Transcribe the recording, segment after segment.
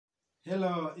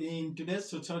Hello, in today's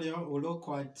tutorial we'll look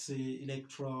at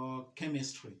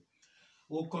electrochemistry.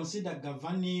 We'll consider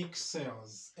galvanic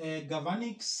cells. A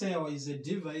galvanic cell is a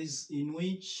device in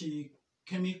which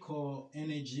chemical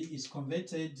energy is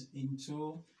converted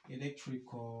into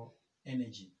electrical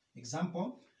energy.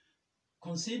 Example,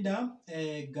 consider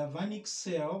a galvanic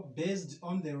cell based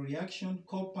on the reaction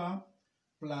copper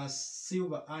plus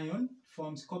silver ion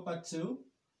forms copper 2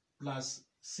 plus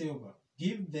silver.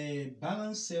 Give the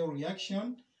balanced cell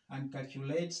reaction and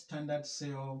calculate standard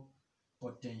cell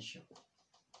potential.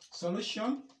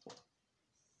 Solution: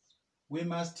 we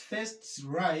must first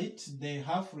write the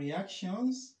half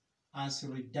reactions as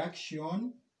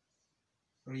reduction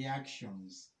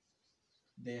reactions.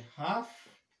 The half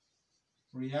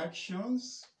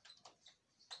reactions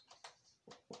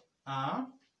are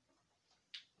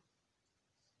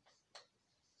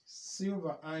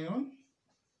silver ion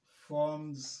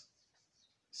forms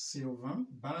silver,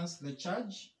 balance the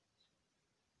charge,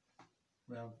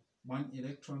 we have 1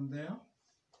 electron there.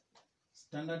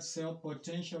 Standard cell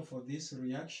potential for this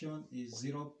reaction is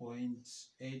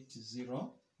 0.80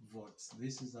 volts.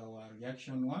 This is our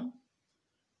reaction 1.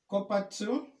 Copper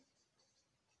 2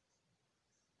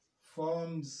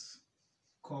 forms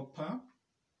copper,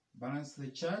 balance the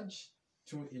charge,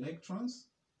 2 electrons.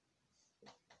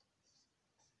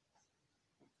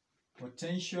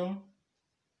 Potential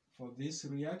for this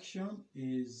reaction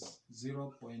is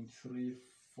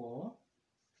 0.34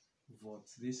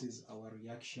 volts. This is our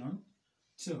reaction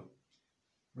 2.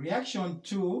 Reaction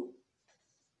 2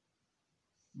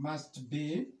 must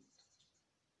be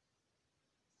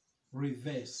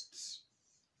reversed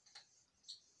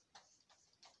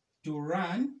to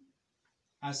run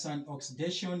as an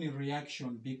oxidation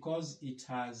reaction because it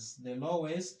has the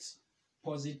lowest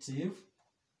positive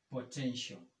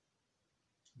potential.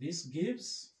 This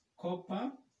gives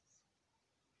copper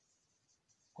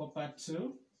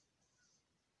 2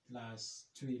 plus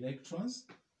 2 electrons.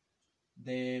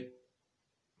 The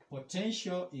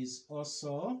potential is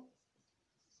also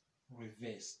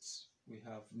reversed. We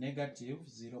have negative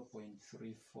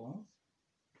 0.34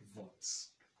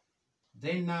 volts.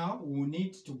 Then now we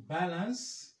need to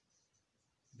balance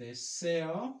the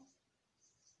cell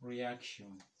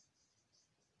reaction.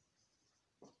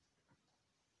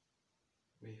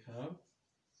 We have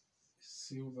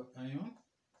silver ion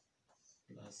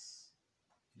plus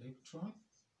electron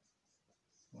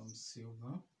from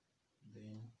silver,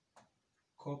 then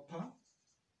copper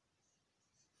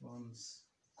forms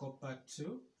copper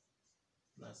 2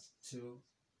 plus 2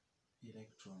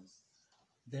 electrons.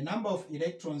 The number of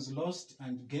electrons lost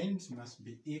and gained must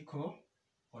be equal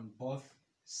on both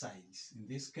sides. In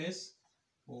this case,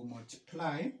 we'll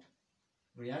multiply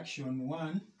reaction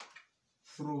 1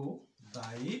 through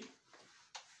by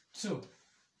 2.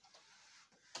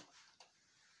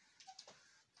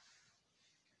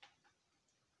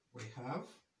 We have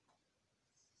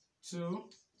 2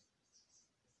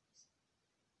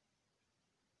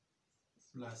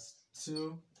 plus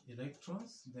 2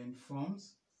 electrons, then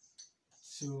forms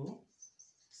 2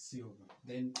 silver.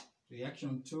 Then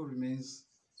reaction 2 remains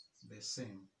the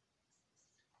same.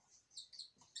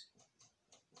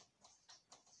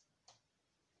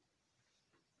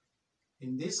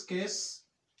 In this case,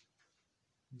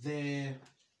 the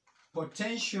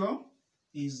potential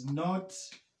is not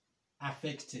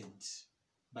affected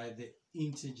by the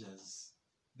integers.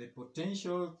 The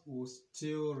potential will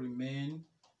still remain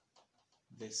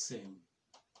the same.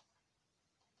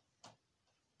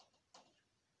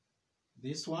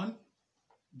 This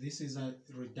is a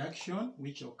reduction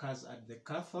which occurs at the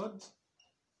cathode.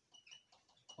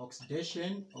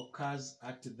 Oxidation occurs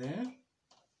at the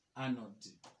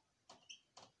anode.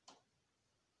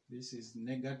 This is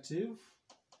negative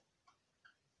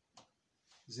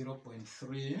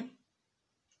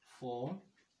 0.34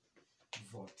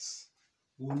 volts.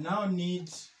 We now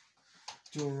need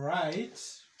to write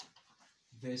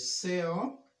the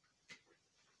cell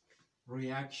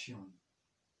reaction.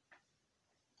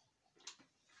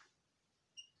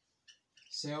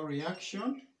 Cell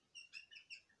reaction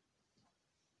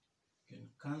can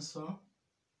cancel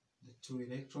the 2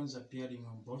 electrons appearing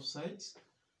on both sides.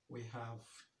 We have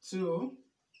 2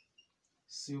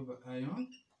 silver ion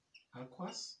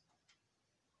aqueous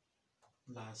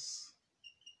plus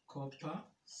copper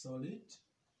solid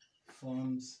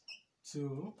forms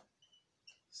 2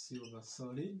 silver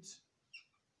solid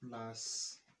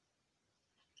plus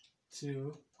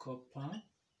 2 copper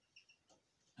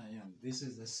ion. This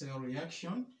is the cell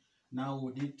reaction. Now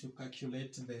we need to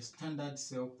calculate the standard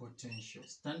cell potential.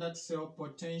 Standard cell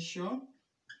potential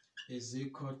is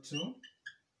equal to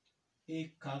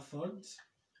E cathode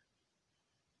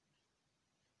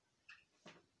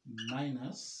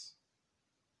minus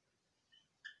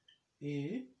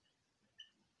A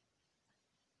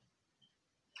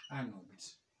anode.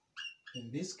 In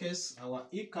this case, our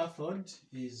E cathode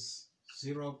is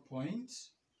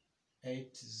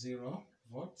 0.80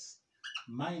 volts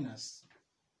minus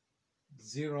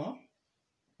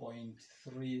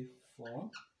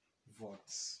 0.34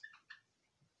 volts.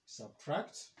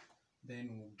 Subtract, then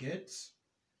we'll get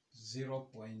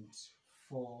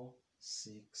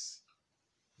 0.46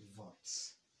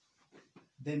 volts.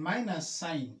 The minus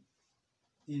sign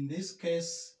in this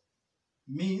case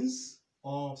means,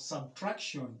 or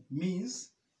subtraction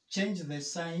means, change the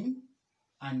sign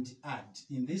and add.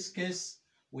 In this case,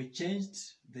 we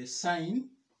changed the sign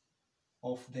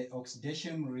of the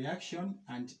oxidation reaction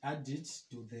and add it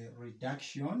to the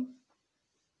reduction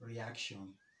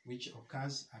reaction which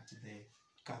occurs at the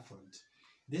cathode.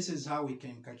 This is how we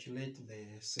can calculate the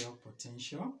cell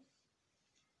potential.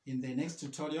 In the next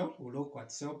tutorial, we'll look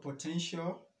at cell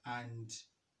potential and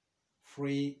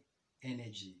free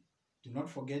energy. Do not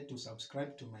forget to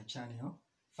subscribe to my channel.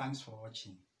 Thanks for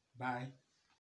watching. Bye.